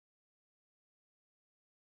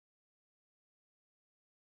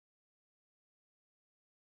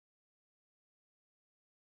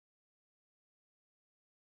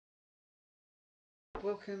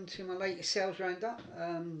Welcome to my latest sales roundup.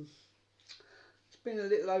 It's been a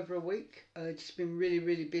little over a week. Just been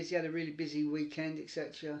really busy. Had a really busy weekend,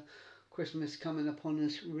 etc. Christmas coming upon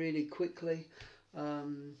us really quickly.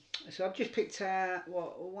 So I've just picked out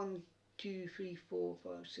one, two, three, four,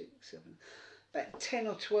 five, six, seven, about 10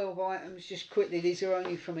 or 12 items. Just quickly, these are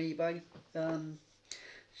only from eBay.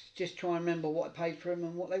 Just try and remember what I paid for them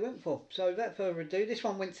and what they went for. So without further ado, this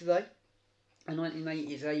one went today. A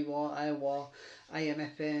 1980s AWR,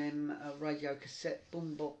 AM/FM radio cassette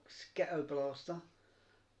boombox ghetto blaster.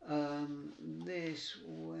 This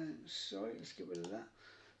went, sorry, let's get rid of that.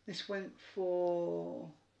 This went for,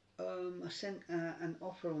 I sent an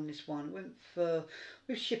offer on this one. It went for,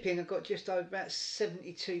 with shipping, I got just over about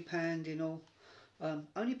 £72 in all.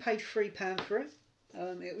 Only paid £3 for it.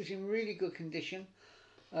 It was in really good condition.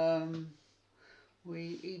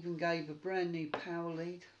 We even gave a brand new power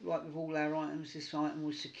lead. Like with all our items, this item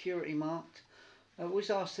was security marked. I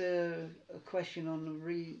was asked a question on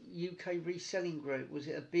the UK reselling group. Was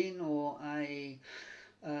it a bin or a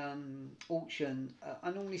auction?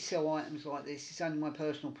 I normally sell items like this. It's only my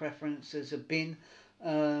personal preference as a bin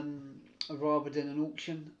rather than an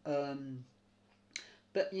auction.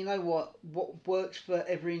 But you know what works for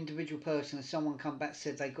every individual person. As someone come back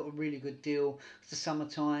said they got a really good deal. It's the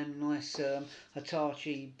summertime, nice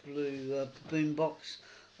Hitachi blue boombox,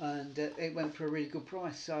 and it went for a really good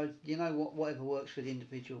price. So you know what, whatever works for the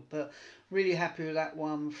individual. But really happy with that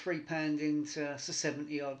one. £3 into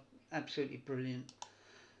 70 odd, absolutely brilliant.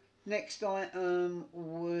 Next item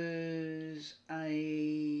was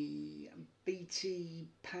a BT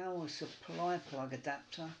power supply plug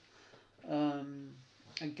adapter.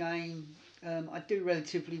 Again, I do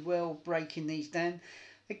relatively well breaking these down.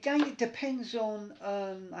 Again, it depends on,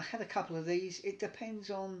 I had a couple of these, it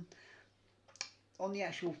depends on the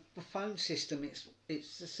actual phone system it's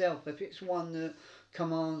itself. If it's one that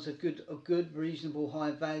commands a good reasonable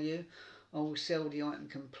high value, I will sell the item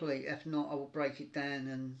complete. If not, I will break it down,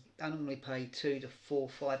 and I normally pay £2 to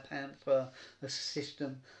 £4, £5 for a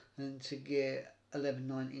system, and to get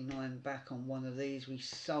 £11.99 back on one of these. We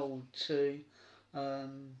sold two.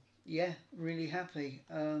 Yeah, really happy.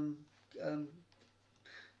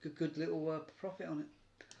 Good little profit on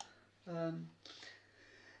it.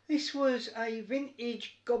 This was a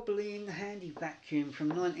vintage Goblin handy vacuum from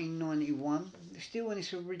 1991. Still in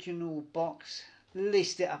its original box.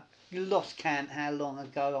 Listed up, lost count how long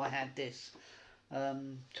ago I had this.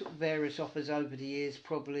 Took various offers over the years.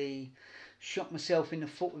 Probably shot myself in the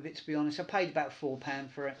foot with it, to be honest. I paid about £4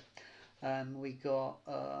 for it. We got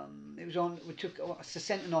it was on. We took I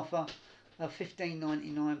sent an offer of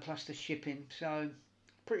 £15.99 plus the shipping, so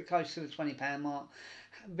pretty close to the £20 mark.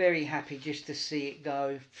 Very happy just to see it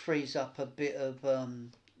go. Frees up a bit of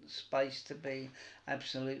space, to be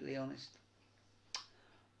absolutely honest.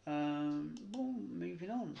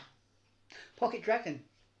 Moving on. Pocket Dragon.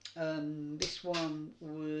 This one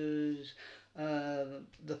was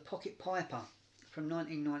the Pocket Piper from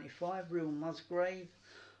 1995, real Musgrave.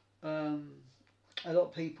 A lot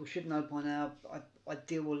of people should know by now, I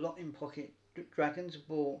deal a lot in Pocket Dragons.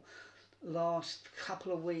 But last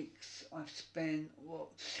couple of weeks I've spent what,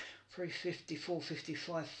 350, 450,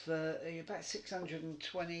 530, about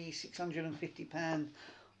 620, £650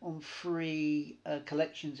 on three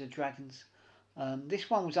collections of dragons.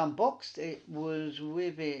 This one was unboxed. It was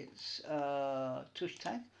with its tush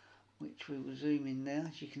tag, which we will zoom in there,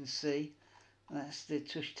 as you can see. That's the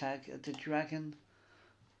tush tag of the dragon.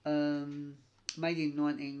 Made in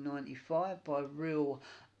 1995 by real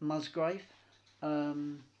Musgrave.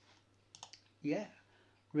 Yeah,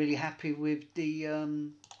 really happy with the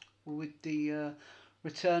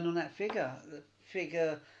return on that figure. The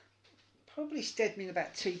figure probably steadied me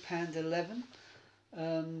about £2.11.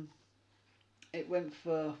 It went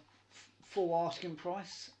for full asking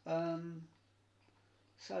price.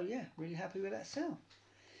 So yeah, really happy with that sale.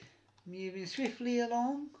 Moving swiftly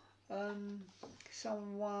along.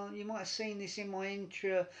 Someone, you might have seen this in my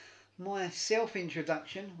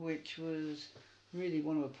self-introduction, which was, really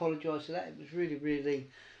want to apologise for that. It was really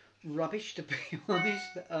rubbish, to be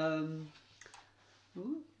honest.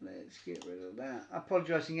 Let's get rid of that. I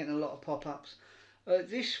apologise for getting a lot of pop-ups.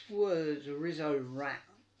 This was a Rizzo Rat.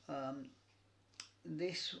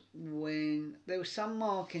 This, when there were some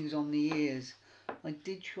markings on the ears, I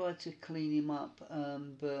did try to clean him up,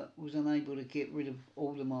 but was unable to get rid of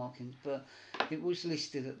all the markings. But it was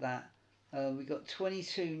listed at that. We got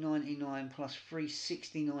 £22.99 plus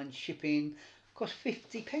 £3.69 shipping. Cost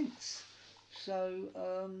 50p. So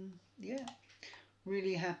yeah,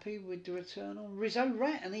 really happy with the return on Rizzo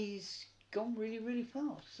Rat, and he's gone really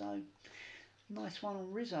fast. So nice one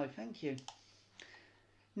on Rizzo. Thank you.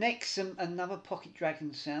 Next, another Pocket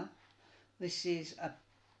Dragon sound. This is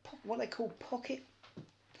what they call pocket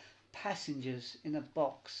passengers in a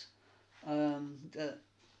box.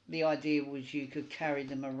 The idea was you could carry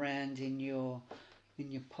them around in your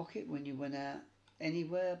pocket when you went out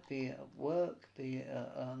anywhere, be it at work, be it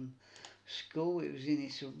at school. It was in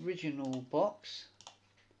its original box.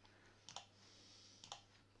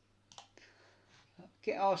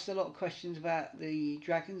 Get asked a lot of questions about the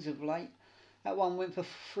Dragons of late. That one went for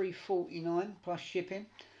 $3.49 plus shipping.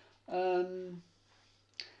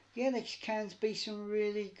 Yeah, there can be some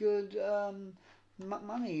really good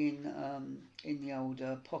money in the old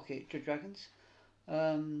Pocket Dragons.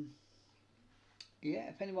 Yeah,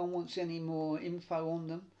 if anyone wants any more info on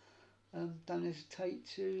them, don't hesitate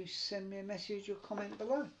to send me a message or comment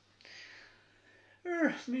below.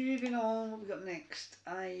 Moving on, what we got next?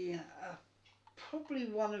 Probably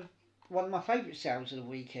one of my favourite sales of the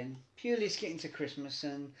weekend. Purely it's getting to Christmas,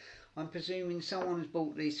 and I'm presuming someone has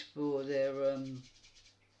bought this for their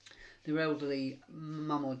elderly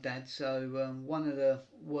mum or dad. So one of the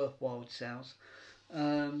worthwhile sales.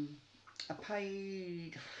 I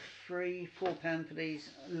paid £3-4 for these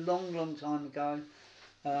a long time ago,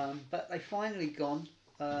 but they finally gone.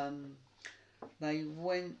 They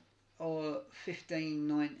went or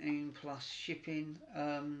 15.19 plus shipping,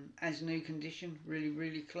 as new condition,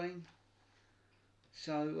 really clean.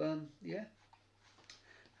 So yeah,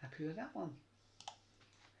 happy with that one.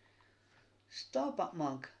 Starbucks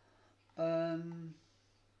mug.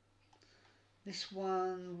 This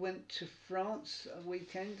one went to France a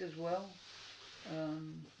weekend as well.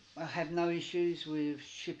 I had no issues with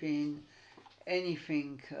shipping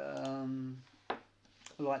anything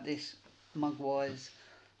like this mug wise.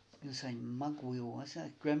 I'm going to say mug wheel. Is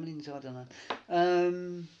that Gremlins? I don't know.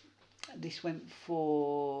 This went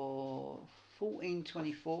for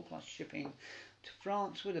 $14.24 plus shipping to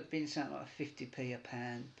France. Would have been something like 50p a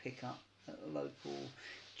pound pickup at a local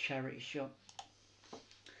charity shop.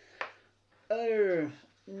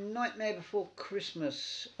 Nightmare Before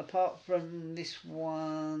Christmas. Apart from this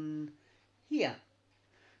one here,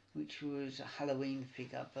 which was a Halloween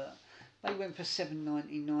figure, but they went for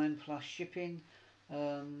 $7.99 plus shipping.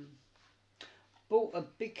 Bought a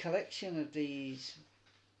big collection of these.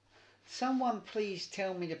 Someone please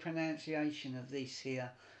tell me the pronunciation of this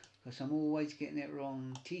here, because I'm always getting it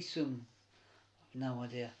wrong. Tisum. I've no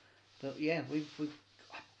idea. But yeah, I must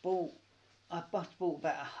have bought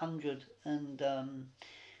about 100, and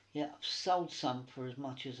yeah, I've sold some for as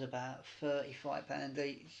much as about £35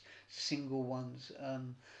 each, single ones,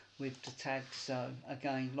 with the tags. So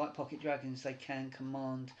again, like Pocket Dragons, they can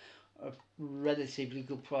command a relatively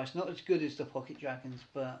good price. Not as good as the Pocket Dragons,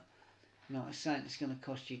 but you know, I'm saying it's going to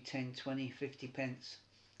cost you 10, 20, 50 pence.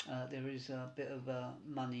 There is a bit of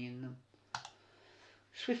money in them.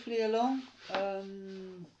 Swiftly along,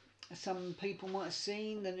 some people might have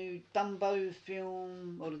seen the new Dumbo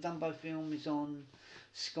film, or the Dumbo film is on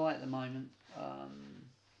Sky at the moment.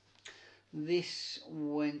 This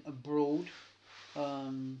went abroad,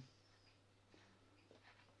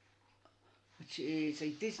 which is a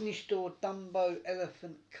Disney Store Dumbo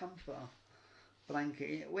Elephant Comforter blanket.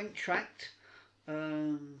 It went tracked.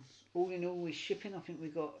 All in all, with shipping, I think we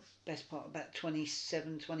got best part about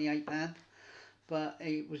 £27-28, but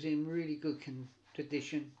it was in really good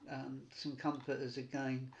condition. Some comforters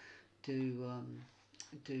again do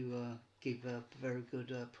give very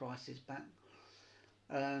good prices back.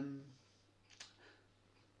 So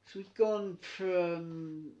we've gone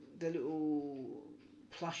from the little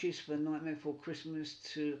plushes for Nightmare Before Christmas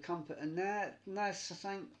to comfort, and now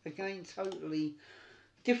something again totally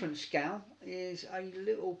different scale is a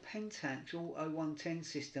little Pentax Auto 110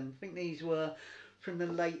 system. I think these were from the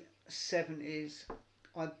late 70s.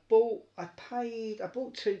 I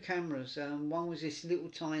bought two cameras. One was this little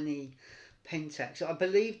tiny Pentax. I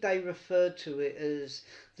believe they referred to it as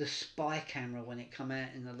the spy camera when it came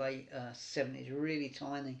out in the late 70s. Really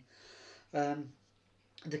tiny.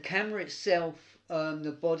 The camera itself,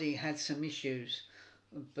 the body had some issues,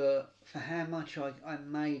 but for how much I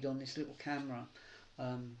made on this little camera,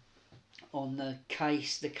 on the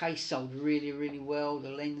case sold really well. The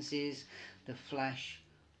lenses, the flash,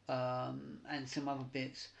 and some other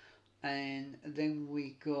bits, and then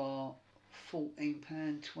we got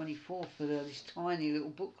 £14.24 for this tiny little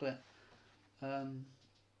booklet.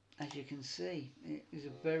 As you can see, it is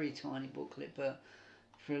a very tiny booklet, but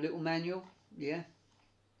for a little manual, yeah,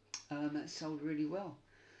 that sold really well.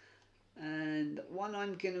 And one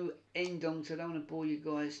I'm going to end on, because I don't want to bore you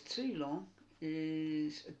guys too long,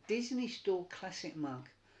 is a Disney Store classic mug.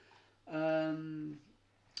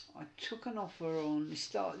 I took an offer on,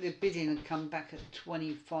 the bidding had come back at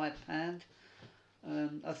 £25.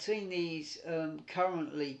 I've seen these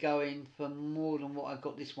currently going for more than what I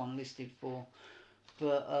got this one listed for,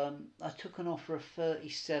 but I took an offer of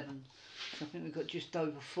 37, so I think we've got just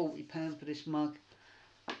over £40 for this mug.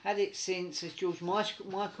 Had it since, as George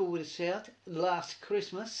Michael would have said, last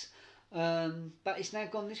Christmas, but it's now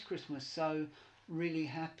gone this Christmas, so really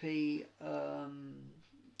happy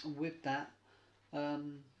with that.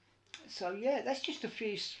 So yeah, that's just a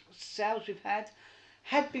few sales we've had.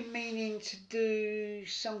 Had been meaning to do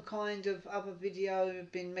some kind of other video,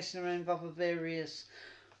 been messing around with other various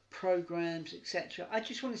programs, etc. I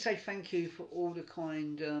just want to say thank you for all the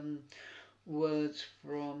kind words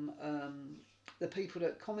from the people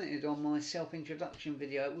that commented on my self-introduction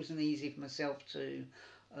video. It wasn't easy for myself to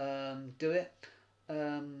do it,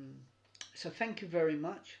 so thank you very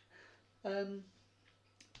much.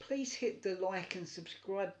 Please hit the like and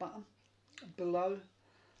subscribe button below.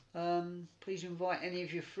 Please invite any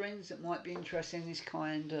of your friends that might be interested in this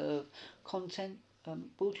kind of content.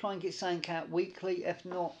 We'll try and get something out weekly, if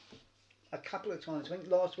not a couple of times. I think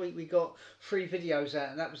last week we got 3 videos out,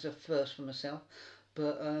 and that was the first for myself.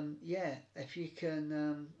 But yeah, if you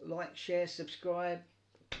can like, share, subscribe,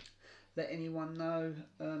 let anyone know.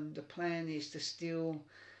 The plan is to still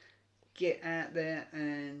get out there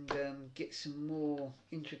and get some more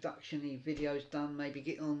introductory videos done, maybe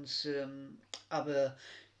get on some other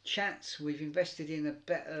chats. We've invested in a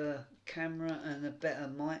better camera and a better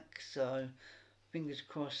mic, so fingers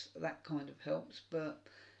crossed that kind of helps. But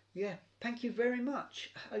yeah, thank you very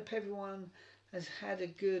much. I hope everyone has had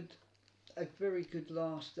a very good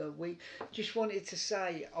last week. Just wanted to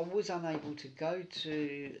say I was unable to go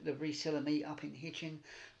to the reseller meet up in Hitchin,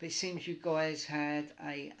 but it seems you guys had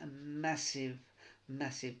a massive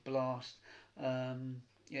blast. Yeah,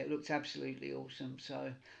 it looked absolutely awesome,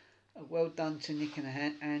 so well done to Nick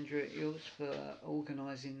and Andrew at Eels for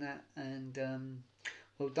organising that, and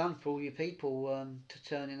well done for all you people to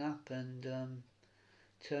turning up and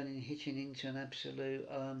turning Hitchin into an absolute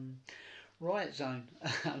riot zone.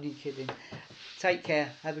 Only kidding. Take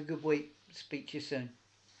care. Have a good week. Speak to you soon.